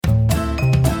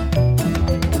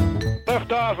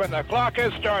off and the clock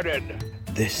has started.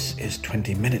 This is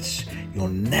 20 minutes. You'll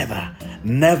never,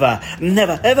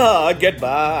 ever get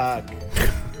back.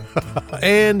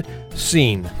 And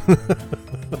scene.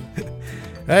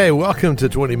 Hey, welcome to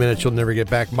 20 Minutes You'll Never Get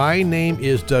Back. My name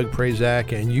is Doug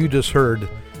Prazak, and you just heard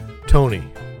Tony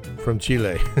from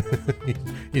Chile.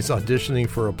 He's auditioning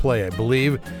for a play, I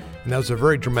believe, and that was a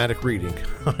very dramatic reading.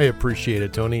 I appreciate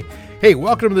it, Tony. Hey,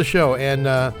 welcome to the show,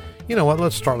 and you know what?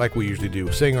 Let's start like we usually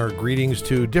do, saying our greetings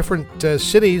to different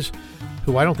cities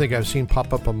who I don't think I've seen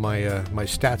pop up on my my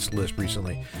stats list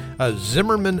recently.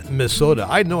 Zimmerman, Minnesota.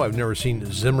 I know I've never seen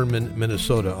Zimmerman,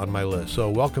 Minnesota on my list, so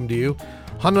welcome to you.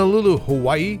 Honolulu,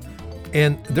 Hawaii,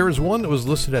 and there is one that was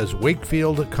listed as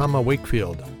Wakefield,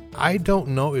 Wakefield. I don't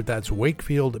know if that's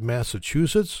Wakefield,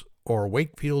 Massachusetts, or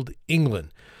Wakefield,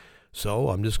 England. So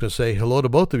I'm just going to say hello to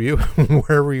both of you,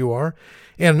 wherever you are.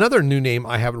 And another new name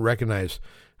I haven't recognized.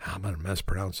 I'm going to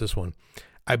mispronounce this one.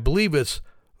 I believe it's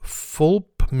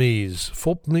Fulpmes,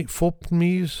 Fulpmes,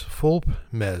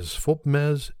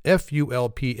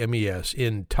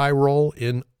 in Tyrol,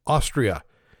 in Austria.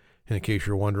 And in case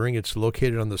you're wondering, it's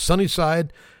located on the sunny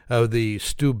side of the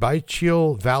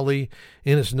Stubaital Valley,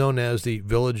 and it's known as the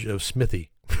village of Smithy.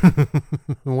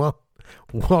 Well,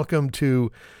 welcome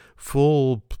to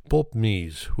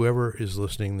Fulpmes, whoever is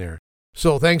listening there.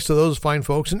 So thanks to those fine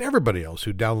folks and everybody else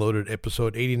who downloaded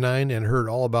episode 89 and heard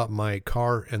all about my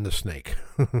car and the snake.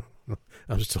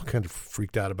 I'm still kind of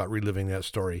freaked out about reliving that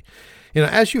story. You know,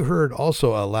 as you heard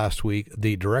also last week,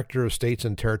 the Director of States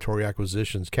and Territory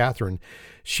Acquisitions, Catherine,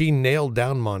 she nailed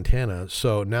down Montana.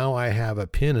 So now I have a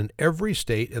pin in every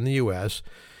state in the U.S.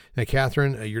 Now,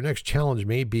 Catherine, your next challenge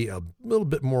may be a little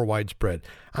bit more widespread.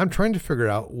 I'm trying to figure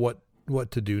out what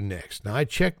to do next. Now, I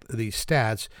checked the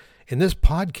stats, and this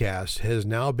podcast has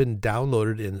now been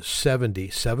downloaded in 70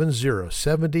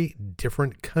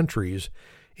 different countries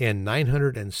and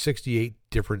 968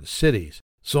 different cities.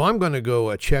 So I'm going to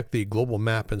go check the global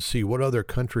map and see what other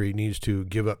country needs to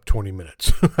give up 20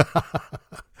 minutes.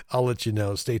 I'll let you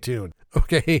know. Stay tuned.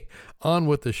 Okay, on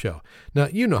with the show. Now,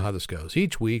 you know how this goes.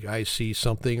 Each week I see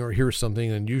something or hear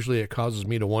something, and usually it causes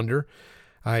me to wonder.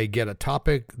 I get a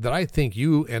topic that I think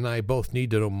you and I both need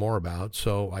to know more about,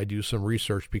 so I do some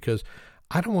research because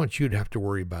I don't want you to have to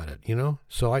worry about it, you know?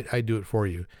 So I do it for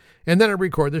you. And then I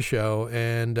record the show,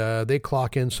 and they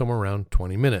clock in somewhere around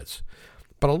 20 minutes.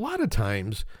 But a lot of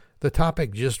times, the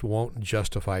topic just won't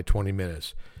justify 20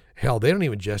 minutes. Hell, they don't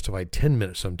even justify 10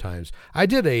 minutes sometimes. I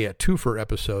did a twofer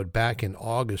episode back in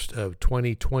August of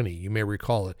 2020. You may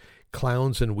recall it,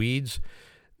 Clowns and Weeds.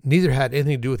 Neither had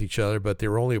anything to do with each other, but they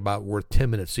were only about worth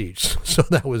 10 minutes each. So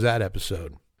that was that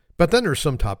episode. But then there's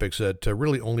some topics that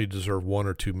really only deserve 1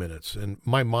 or 2 minutes. And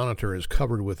my monitor is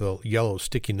covered with yellow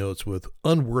sticky notes with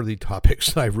unworthy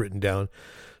topics I've written down.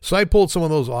 So I pulled some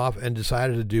of those off and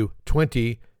decided to do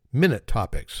 20-minute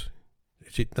topics.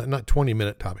 Not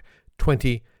 20-minute topics,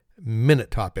 20-minute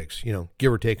topics, you know,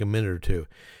 give or take a minute or two.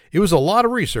 It was a lot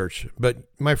of research, but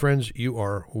my friends, you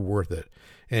are worth it.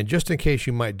 And just in case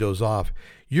you might doze off,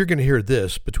 you're going to hear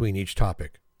this between each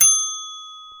topic.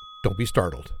 Don't be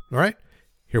startled. All right,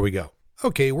 here we go.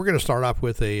 Okay, we're going to start off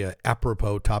with a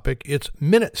apropos topic. It's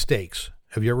minute steaks.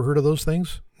 Have you ever heard of those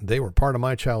things? They were part of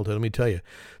my childhood, let me tell you.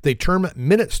 The term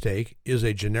minute steak is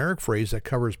a generic phrase that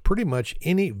covers pretty much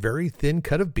any very thin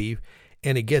cut of beef,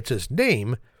 and it gets its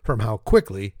name from how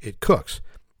quickly it cooks.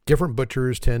 Different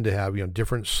butchers tend to have,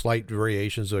 different slight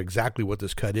variations of exactly what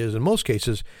this cut is. In most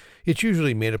cases, it's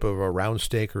usually made up of a round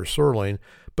steak or sirloin,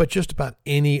 but just about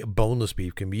any boneless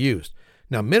beef can be used.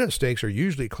 Now, minute steaks are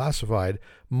usually classified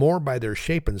more by their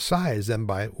shape and size than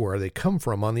by where they come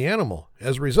from on the animal.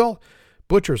 As a result,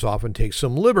 butchers often take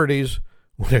some liberties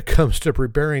when it comes to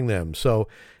preparing them. So,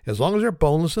 as long as they're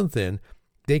boneless and thin,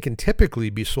 they can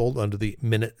typically be sold under the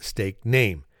minute steak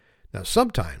name. Now,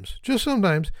 sometimes, just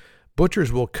sometimes,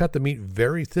 butchers will cut the meat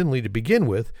very thinly to begin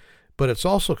with, but it's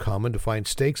also common to find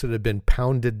steaks that have been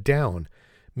pounded down.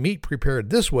 Meat prepared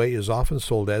this way is often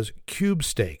sold as cube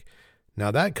steak.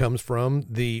 Now that comes from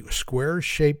the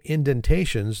square-shaped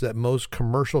indentations that most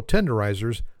commercial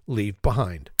tenderizers leave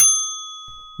behind.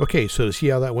 Okay, so to see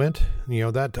how that went, I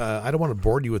don't want to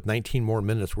bore you with 19 more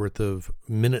minutes worth of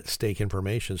minute steak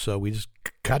information, so we just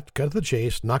cut to the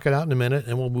chase, knock it out in a minute,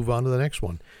 and we'll move on to the next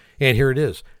one. And here it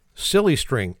is, silly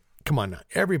string. Come on now,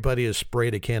 everybody has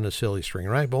sprayed a can of silly string,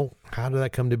 right? Well, how did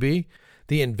that come to be?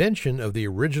 The invention of the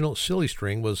original silly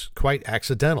string was quite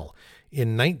accidental.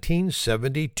 In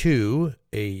 1972,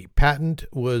 a patent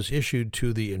was issued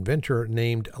to the inventor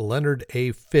named Leonard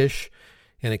A. Fish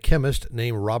and a chemist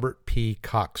named Robert P.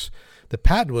 Cox. The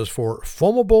patent was for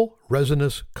foamable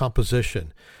resinous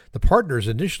composition. The partners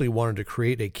initially wanted to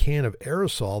create a can of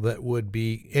aerosol that would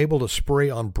be able to spray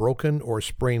on broken or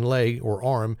sprained leg or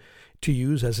arm to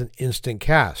use as an instant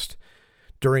cast.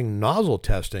 During nozzle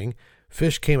testing,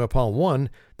 Fish came upon one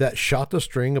that shot the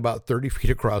string about 30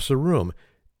 feet across the room,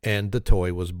 and the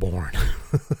toy was born.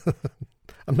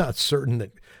 I'm not certain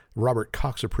that Robert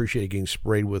Cox appreciated getting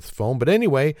sprayed with foam, but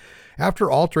anyway,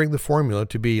 after altering the formula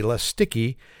to be less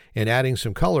sticky and adding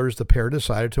some colors, the pair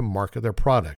decided to market their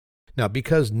product. Now,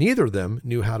 because neither of them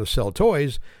knew how to sell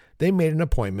toys, they made an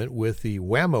appointment with the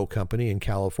Wham-O company in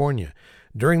California.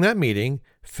 During that meeting,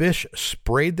 Fish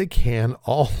sprayed the can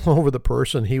all over the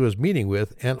person he was meeting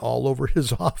with and all over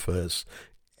his office.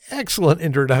 Excellent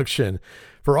introduction.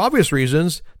 For obvious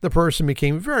reasons, the person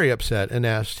became very upset and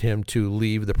asked him to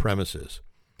leave the premises.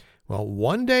 Well,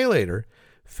 one day later,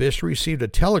 Fish received a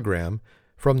telegram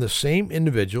from the same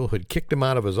individual who had kicked him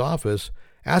out of his office,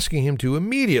 asking him to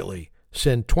immediately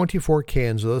send 24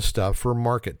 cans of the stuff for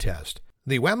market test.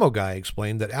 The Wham-O guy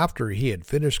explained that after he had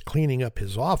finished cleaning up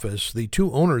his office, the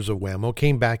two owners of Wham-O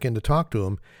came back in to talk to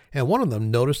him, and one of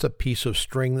them noticed a piece of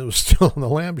string that was still on the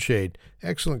lampshade.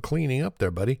 Excellent cleaning up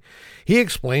there, buddy. He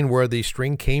explained where the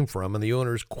string came from, and the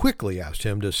owners quickly asked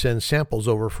him to send samples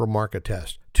over for market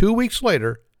test. 2 weeks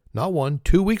later, not 1,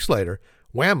 2 weeks later,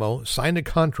 Wham-O signed a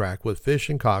contract with Fish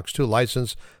and Cox to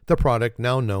license the product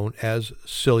now known as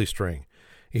Silly String.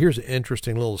 Here's an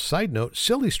interesting little side note.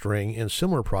 Silly String and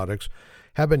similar products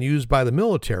have been used by the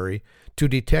military to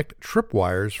detect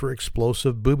tripwires for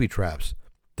explosive booby traps.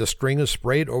 The string is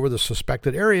sprayed over the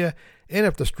suspected area, and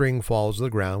if the string falls to the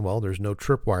ground, well, there's no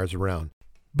tripwires around.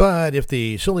 But if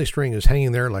the Silly String is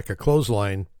hanging there like a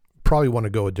clothesline, probably want to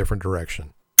go a different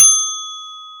direction.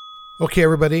 Okay,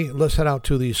 everybody, let's head out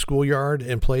to the schoolyard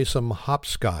and play some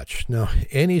hopscotch. Now,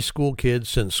 any school kid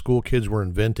since school kids were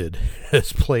invented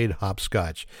has played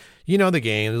hopscotch. You know the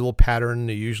game, the little pattern,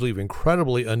 usually of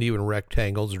incredibly uneven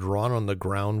rectangles drawn on the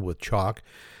ground with chalk.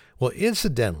 Well,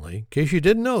 incidentally, in case you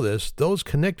didn't know this, those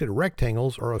connected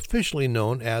rectangles are officially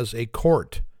known as a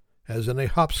court, as in a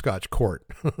hopscotch court.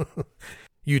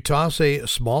 You toss a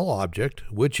small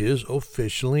object, which is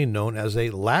officially known as a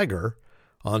lagger,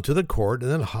 onto the court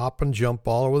and then hop and jump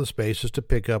all over the spaces to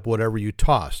pick up whatever you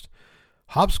tossed.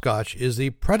 Hopscotch is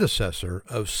the predecessor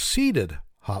of seated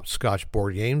hopscotch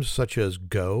board games such as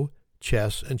Go,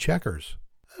 chess, and checkers.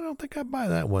 I don't think I'd buy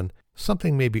that one.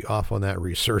 Something may be off on that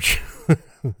research.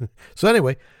 So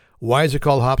anyway, why is it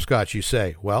called hopscotch, you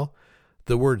say? Well,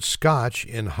 the word scotch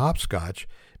in hopscotch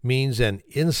means an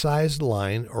incised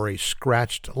line or a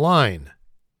scratched line.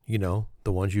 You know,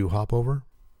 the ones you hop over.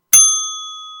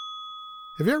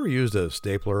 Have you ever used a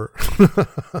stapler?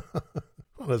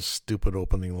 What a stupid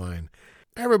opening line.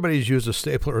 Everybody's used a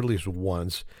stapler at least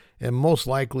once, and most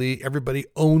likely everybody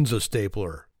owns a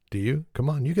stapler. Do you? Come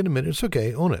on, you can admit it. It's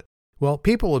okay, own it. Well,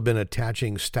 people have been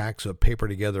attaching stacks of paper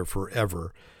together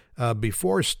forever.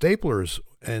 Before staplers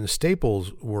and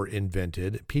staples were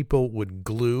invented, people would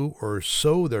glue or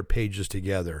sew their pages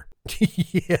together.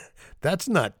 Yeah, that's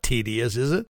not tedious,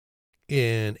 is it?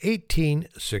 In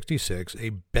 1866,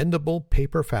 a bendable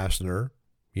paper fastener,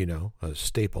 you know, a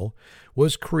staple,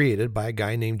 was created by a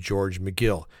guy named George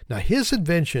McGill. Now, his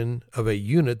invention of a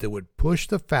unit that would push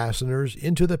the fasteners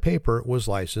into the paper was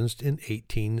licensed in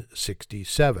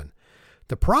 1867.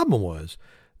 The problem was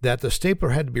that the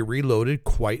stapler had to be reloaded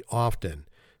quite often,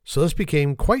 so this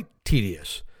became quite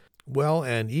tedious. Well,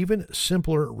 an even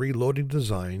simpler reloading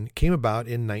design came about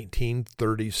in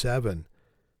 1937.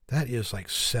 That is like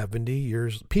 70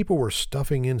 years. People were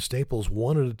stuffing in staples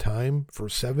one at a time for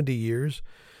 70 years.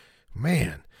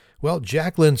 Man. Well,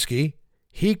 Jack Linsky,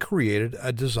 he created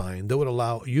a design that would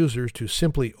allow users to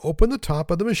simply open the top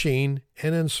of the machine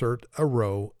and insert a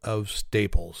row of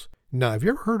staples. Now, have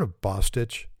you ever heard of Boss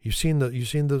Stitch? You've seen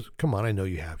the, come on, I know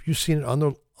you have. You've seen it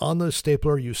on the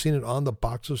stapler. You've seen it on the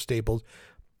box of staples.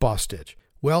 Boss Stitch.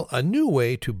 Well, a new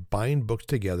way to bind books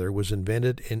together was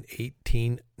invented in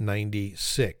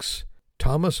 1896.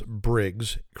 Thomas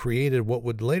Briggs created what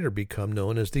would later become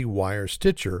known as the wire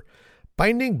stitcher,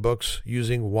 binding books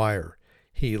using wire.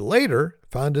 He later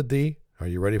founded the, are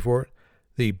you ready for it?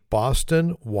 The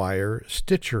Boston Wire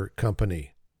Stitcher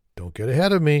Company. Don't get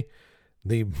ahead of me.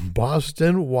 The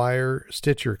Boston Wire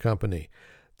Stitcher Company.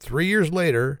 3 years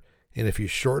later, and if you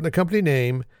shorten the company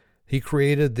name, he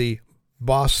created the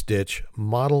Boss Stitch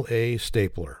Model A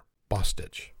stapler. Boss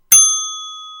Stitch.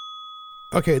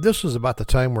 Okay, this was about the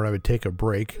time where I would take a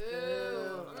break.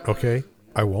 Okay,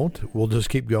 I won't. We'll just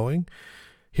keep going.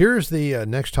 Here's the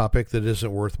next topic that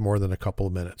isn't worth more than a couple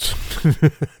of minutes.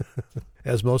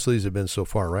 As most of these have been so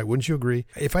far, right? Wouldn't you agree?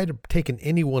 If I'd have taken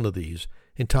any one of these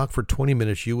and talk for 20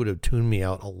 minutes, you would have tuned me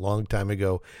out a long time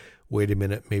ago. Wait a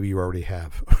minute, maybe you already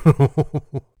have.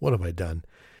 What have I done?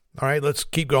 All right, let's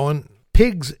keep going.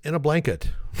 Pigs in a blanket.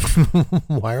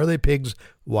 Why are they pigs?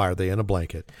 Why are they in a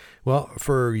blanket? Well,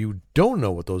 for you don't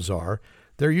know what those are,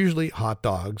 they're usually hot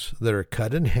dogs that are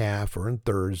cut in half or in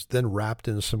thirds, then wrapped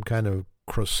in some kind of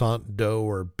croissant dough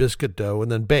or biscuit dough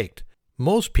and then baked.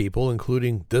 Most people,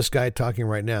 including this guy talking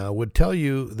right now, would tell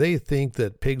you they think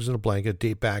that pigs in a blanket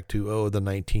date back to, the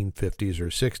 1950s or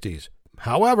 60s.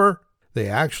 However, they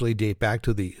actually date back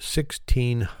to the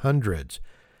 1600s.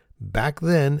 Back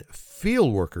then,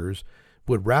 field workers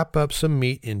would wrap up some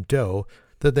meat in dough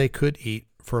that they could eat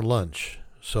for lunch.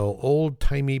 So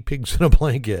old-timey pigs in a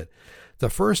blanket. The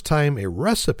first time a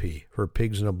recipe for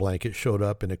pigs in a blanket showed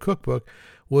up in a cookbook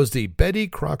was the Betty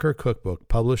Crocker cookbook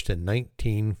published in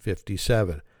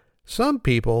 1957. Some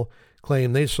people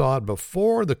claim they saw it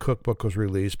before the cookbook was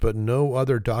released, but no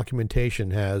other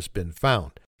documentation has been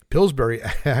found. Pillsbury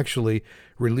actually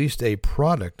released a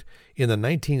product in the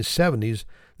 1970s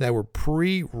that were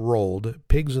pre-rolled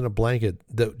pigs in a blanket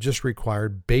that just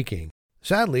required baking.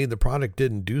 Sadly, the product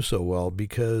didn't do so well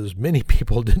because many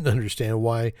people didn't understand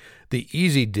why the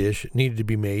easy dish needed to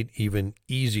be made even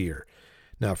easier.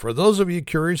 Now, for those of you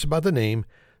curious about the name,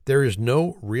 there is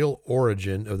no real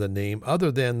origin of the name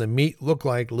other than the meat looked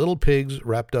like little pigs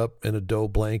wrapped up in a dough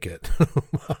blanket.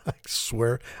 I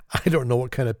swear, I don't know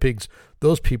what kind of pigs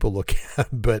those people look at,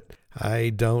 but I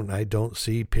don't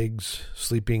see pigs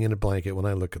sleeping in a blanket when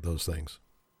I look at those things.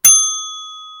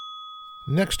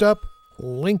 Next up,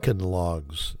 Lincoln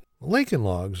Logs. Lincoln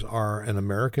Logs are an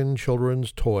American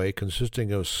children's toy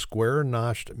consisting of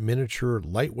square-notched miniature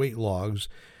lightweight logs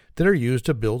that are used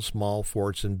to build small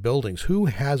forts and buildings. Who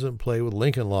hasn't played with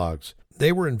Lincoln Logs?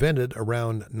 They were invented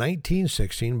around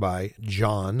 1916 by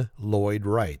John Lloyd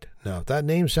Wright. Now, if that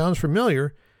name sounds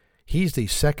familiar, he's the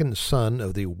second son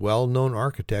of the well-known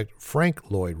architect Frank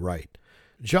Lloyd Wright.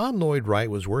 John Lloyd Wright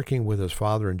was working with his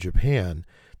father in Japan.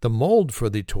 The mold for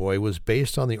the toy was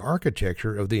based on the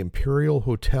architecture of the Imperial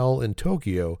Hotel in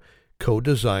Tokyo,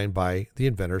 co-designed by the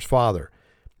inventor's father.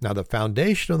 Now, the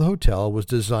foundation of the hotel was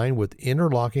designed with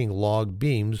interlocking log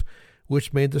beams,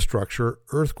 which made the structure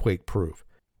earthquake-proof.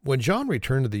 When John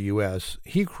returned to the U.S.,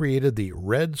 he created the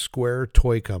Red Square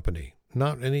Toy Company.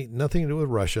 Nothing to do with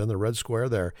Russia, the Red Square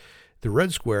there. The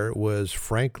Red Square was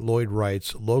Frank Lloyd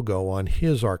Wright's logo on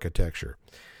his architecture.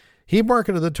 He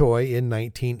marketed the toy in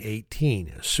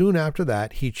 1918. Soon after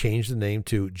that, he changed the name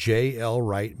to J.L.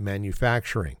 Wright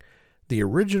Manufacturing. The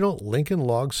original Lincoln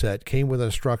Log set came with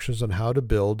instructions on how to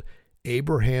build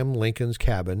Abraham Lincoln's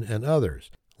cabin and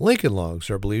others. Lincoln Logs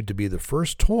are believed to be the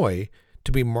first toy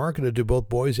to be marketed to both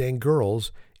boys and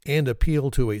girls and appeal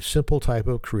to a simple type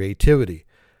of creativity.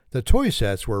 The toy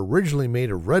sets were originally made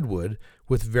of redwood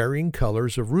with varying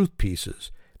colors of roof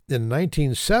pieces. In the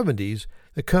 1970s,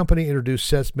 the company introduced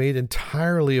sets made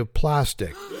entirely of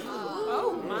plastic.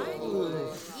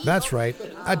 That's right,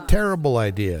 a terrible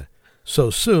idea. So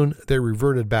soon, they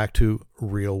reverted back to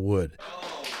real wood.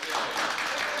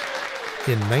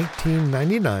 In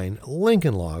 1999,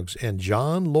 Lincoln Logs and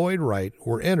John Lloyd Wright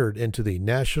were entered into the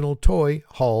National Toy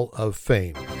Hall of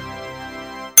Fame.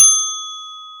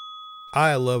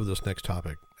 I love this next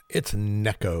topic. It's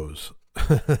Neckos.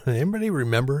 Anybody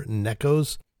remember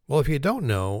Neckos? Well, if you don't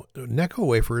know, Necco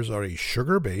wafers are a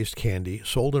sugar-based candy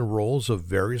sold in rolls of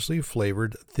variously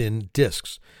flavored thin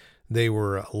discs. They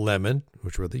were lemon,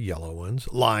 which were the yellow ones,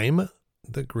 lime,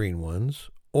 the green ones,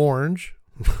 orange,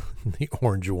 the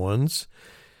orange ones,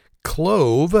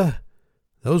 clove,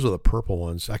 those are the purple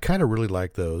ones. I kind of really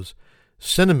like those.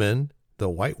 Cinnamon, the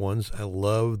white ones. I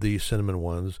love the cinnamon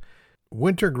ones.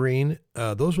 Wintergreen,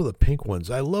 those were the pink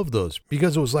ones. I love those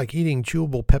because it was like eating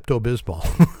chewable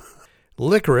Pepto-Bismol.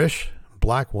 Licorice,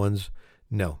 black ones.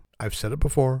 No, I've said it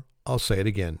before. I'll say it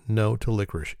again. No to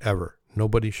licorice, ever.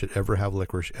 Nobody should ever have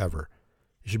licorice, ever.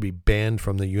 It should be banned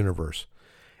from the universe.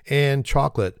 And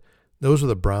chocolate, those are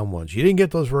the brown ones. You didn't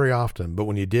get those very often, but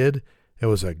when you did, it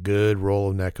was a good roll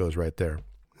of Neckos right there.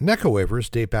 Necco wafers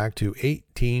date back to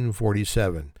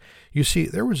 1847. You see,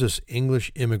 there was this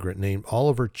English immigrant named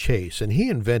Oliver Chase, and he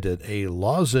invented a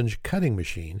lozenge cutting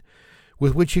machine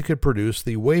with which he could produce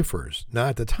the wafers. Now,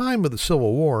 at the time of the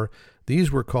Civil War,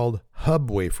 these were called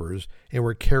hub wafers and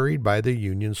were carried by the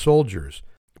Union soldiers.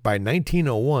 By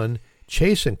 1901,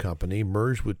 Chase & Company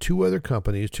merged with two other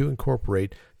companies to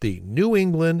incorporate the New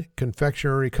England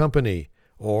Confectionery Company,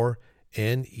 or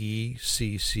NECCO,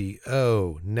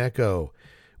 NECCO,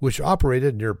 which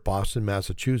operated near Boston,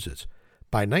 Massachusetts.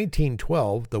 By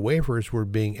 1912, the wafers were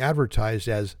being advertised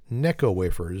as Necco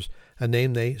wafers, a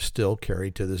name they still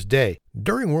carry to this day.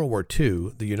 During World War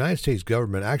II, the United States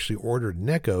government actually ordered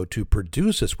Necco to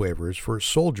produce its wafers for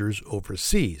soldiers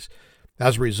overseas.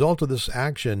 As a result of this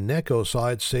action, Necco saw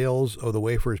its sales of the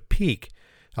wafers peak.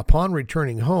 Upon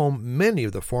returning home, many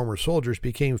of the former soldiers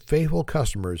became faithful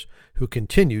customers who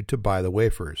continued to buy the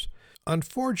wafers.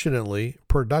 Unfortunately,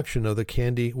 production of the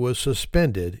candy was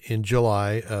suspended in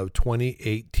July of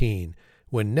 2018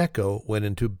 when Necco went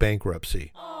into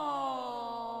bankruptcy.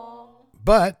 Aww.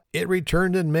 But it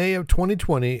returned in May of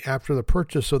 2020 after the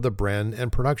purchase of the brand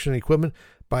and production equipment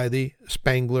by the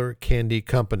Spangler Candy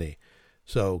Company.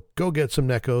 So go get some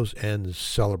Neccos and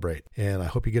celebrate. And I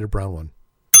hope you get a brown one.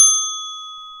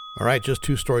 All right, just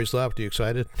 2 stories left. Are you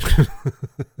excited? Are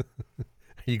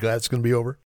you glad it's going to be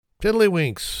over?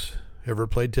 Tiddlywinks. Ever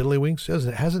played Tiddlywinks?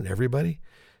 Hasn't everybody?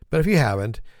 But if you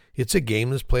haven't, it's a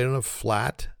game that's played on a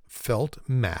flat felt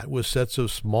mat with sets of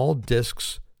small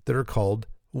discs that are called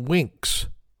winks.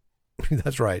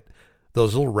 That's right.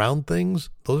 Those little round things,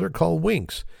 those are called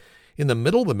winks. In the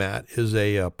middle of the mat is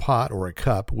a pot or a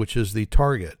cup, which is the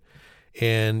target.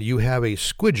 And you have a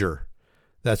squidger.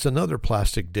 That's another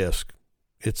plastic disc.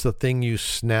 It's the thing you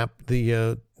snap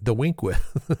the wink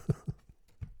with.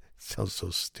 Sounds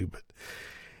so stupid.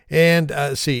 And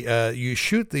you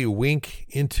shoot the wink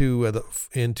into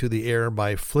the air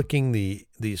by flicking the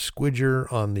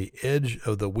squidger on the edge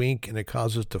of the wink, and it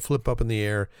causes it to flip up in the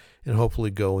air and hopefully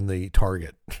go in the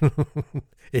target.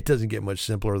 It doesn't get much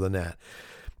simpler than that.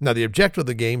 Now, the objective of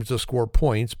the game is to score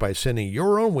points by sending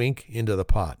your own wink into the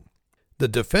pot. The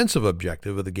defensive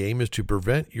objective of the game is to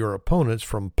prevent your opponents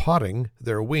from potting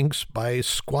their winks by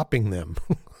squapping them.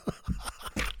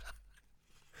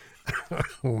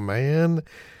 Oh, man.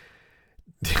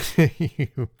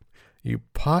 You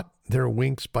pot their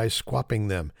winks by squapping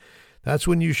them. That's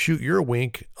when you shoot your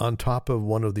wink on top of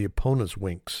one of the opponent's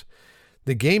winks.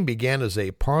 The game began as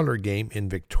a parlor game in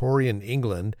Victorian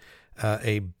England.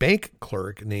 A bank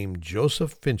clerk named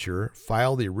Joseph Fincher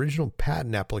filed the original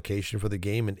patent application for the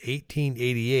game in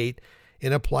 1888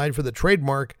 and applied for the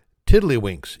trademark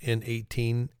Tiddlywinks in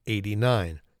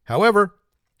 1889. However,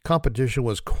 competition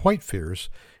was quite fierce,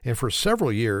 and for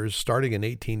several years, starting in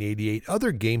 1888,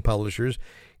 other game publishers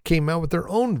came out with their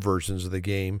own versions of the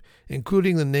game,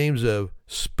 including the names of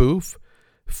Spoof,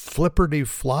 Flipperty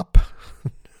Flop,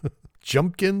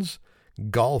 Jumpkins,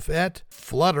 Golfette,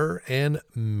 Flutter, and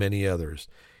many others.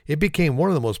 It became one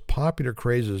of the most popular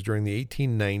crazes during the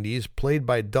 1890s, played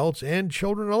by adults and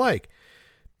children alike.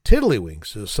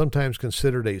 Tiddlywinks is sometimes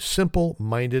considered a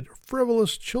simple-minded,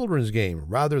 frivolous children's game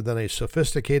rather than a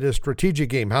sophisticated strategic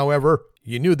game. However,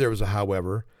 you knew there was a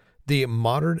however. The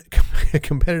modern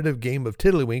competitive game of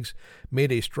Tiddlywinks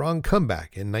made a strong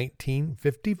comeback in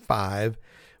 1955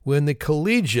 when the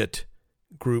collegiate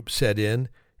group set in,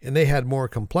 and they had more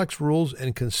complex rules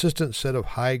and consistent set of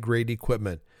high-grade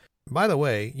equipment. By the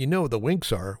way, you know what the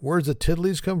winks are. Where does the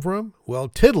tiddlies come from? Well,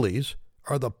 tiddlies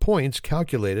are the points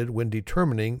calculated when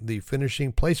determining the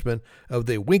finishing placement of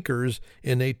the winkers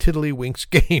in a Tiddlywinks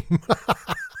game.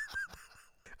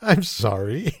 I'm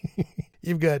sorry.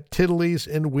 You've got tiddlies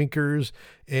and winkers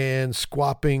and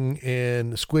squapping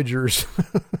and squidgers.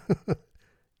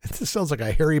 This sounds like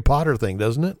a Harry Potter thing,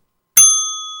 doesn't it?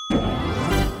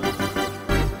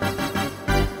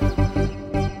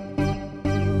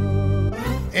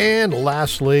 And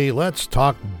lastly, let's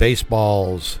talk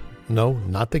baseballs. No,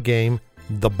 not the game,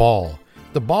 the ball.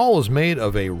 The ball is made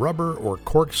of a rubber or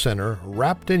cork center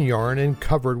wrapped in yarn and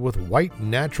covered with white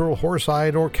natural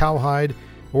horsehide or cowhide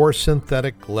or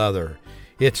synthetic leather.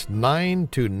 It's 9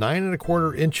 to 9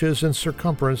 1/4 inches in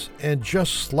circumference and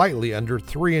just slightly under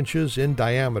 3 inches in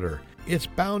diameter. It's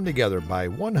bound together by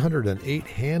 108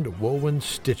 hand-woven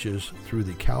stitches through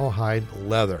the cowhide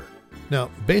leather. Now,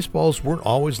 baseballs weren't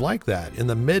always like that. In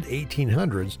the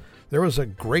mid-1800s, there was a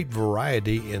great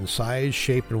variety in size,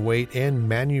 shape, and weight and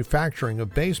manufacturing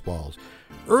of baseballs.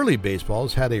 Early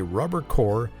baseballs had a rubber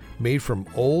core made from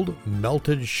old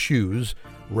melted shoes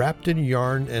wrapped in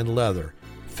yarn and leather.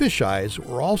 Fish eyes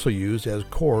were also used as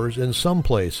cores in some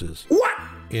places.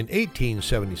 In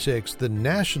 1876, the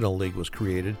National League was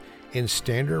created and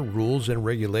standard rules and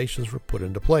regulations were put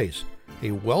into place.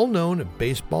 A well-known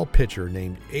baseball pitcher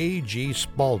named A.G.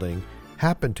 Spalding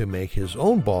happened to make his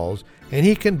own balls, and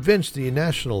he convinced the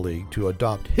National League to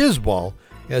adopt his ball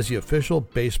as the official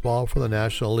baseball for the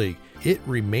National League. It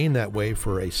remained that way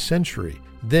for a century.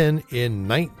 Then, in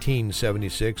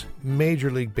 1976,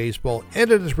 Major League Baseball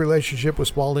ended its relationship with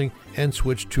Spalding and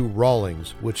switched to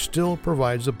Rawlings, which still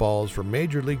provides the balls for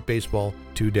Major League Baseball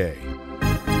today.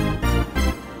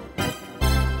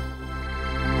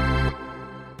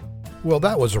 Well,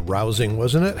 that was arousing,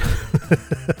 wasn't it?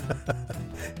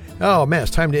 Oh man,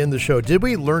 it's time to end the show. Did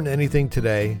we learn anything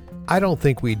today? I don't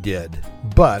think we did.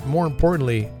 But more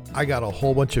importantly, I got a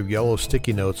whole bunch of yellow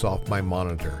sticky notes off my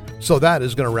monitor. So that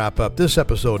is going to wrap up this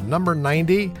episode number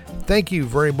 90. Thank you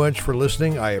very much for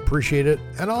listening. I appreciate it.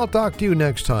 And I'll talk to you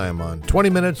next time on 20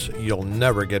 Minutes You'll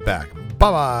Never Get Back.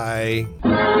 Bye-bye.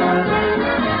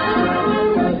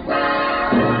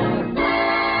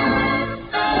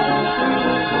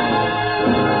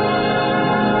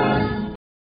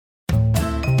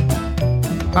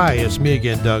 Hi, it's me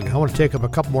again, Doug. I want to take up a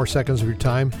couple more seconds of your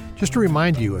time just to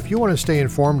remind you, if you want to stay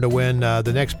informed of when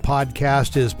the next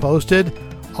podcast is posted,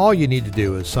 all you need to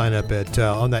do is sign up at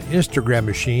on that Instagram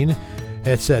machine.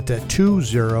 It's at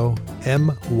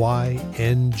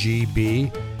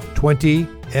 20MYNGB,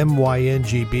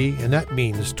 20MYNGB, and that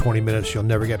means 20 minutes you'll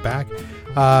never get back.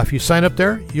 If you sign up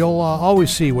there, you'll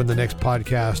always see when the next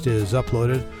podcast is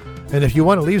uploaded. And if you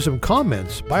want to leave some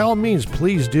comments, by all means,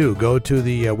 please do go to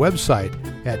the website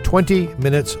at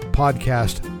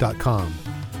 20minutespodcast.com.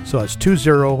 So it's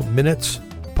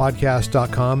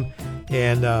 20minutespodcast.com,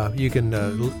 and you can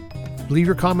leave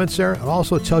your comments there. It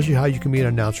also tells you how you can be an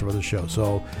announcer for the show.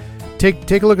 So take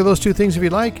a look at those two things if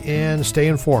you'd like, and stay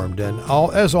informed. And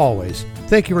as always,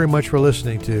 thank you very much for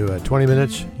listening to 20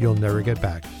 Minutes You'll Never Get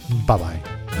Back. Bye-bye.